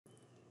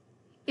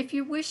If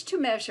you wish to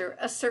measure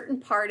a certain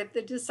part of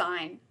the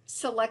design,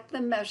 select the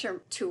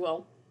Measure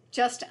tool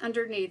just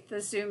underneath the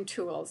Zoom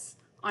tools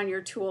on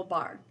your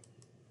toolbar.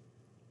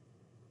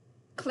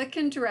 Click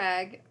and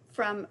drag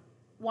from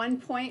one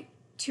point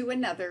to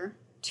another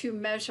to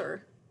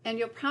measure, and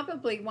you'll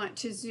probably want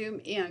to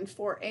zoom in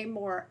for a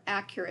more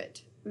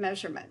accurate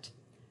measurement.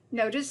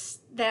 Notice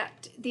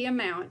that the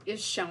amount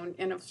is shown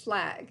in a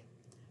flag.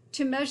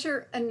 To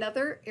measure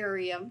another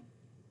area,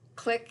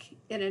 click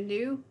in a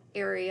new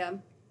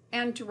area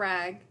and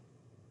drag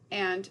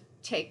and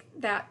take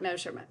that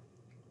measurement.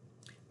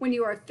 When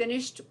you are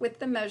finished with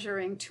the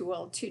measuring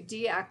tool, to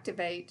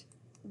deactivate,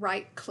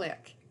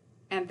 right-click,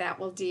 and that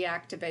will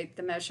deactivate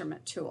the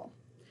measurement tool.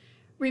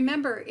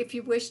 Remember, if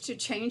you wish to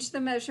change the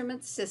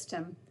measurement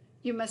system,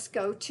 you must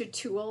go to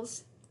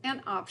Tools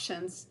and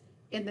Options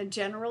in the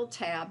General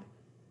tab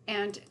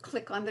and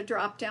click on the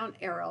drop-down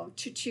arrow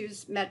to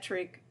choose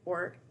Metric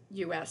or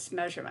US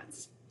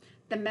measurements.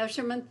 The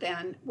measurement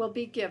then will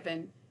be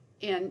given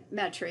in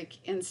metric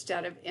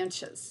instead of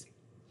inches.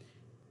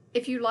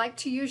 If you like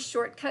to use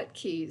shortcut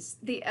keys,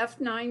 the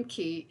F9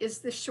 key is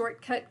the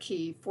shortcut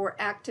key for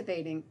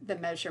activating the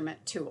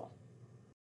measurement tool.